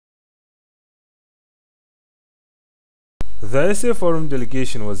The SA Forum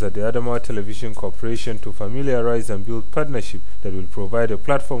delegation was at the Adamawa Television Corporation to familiarize and build partnership that will provide a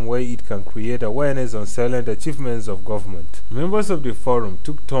platform where it can create awareness on salient achievements of government. Members of the forum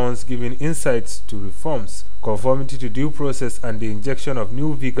took turns giving insights to reforms, conformity to due process, and the injection of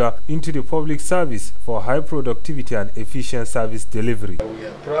new vigor into the public service for high productivity and efficient service delivery. We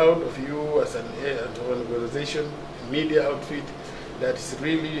are proud of you as an organization, a media outfit that is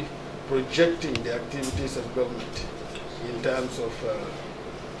really projecting the activities of government in terms of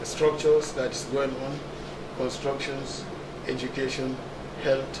the structures that is going on, constructions, education,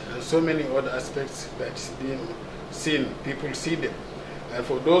 health, and so many other aspects that is being seen. People see them. And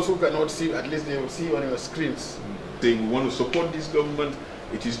for those who cannot see, at least they will see on your screens. We want to support this government.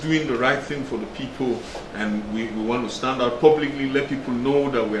 It is doing the right thing for the people, and we want to stand out publicly, let people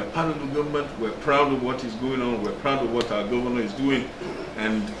know that we are part of the government, we're proud of what is going on, we're proud of what our governor is doing,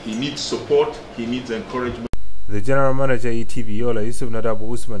 and he needs support, he needs encouragement. The General Manager ETV Yola Yusuf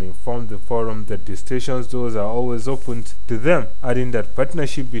Nadabu Usman informed the forum that the station's doors are always opened to them, adding that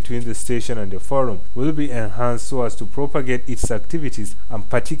partnership between the station and the forum will be enhanced so as to propagate its activities, and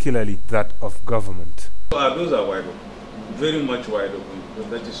particularly that of government. Our doors are wide open, very much wide open,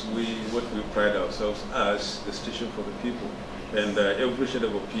 because that is what we pride ourselves as, the station for the people. And every shade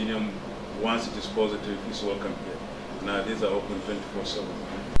of opinion, once it is positive, is welcome here. Now these are open 24/7.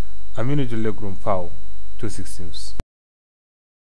 Aminu Julle Grumpao, 2/16 News.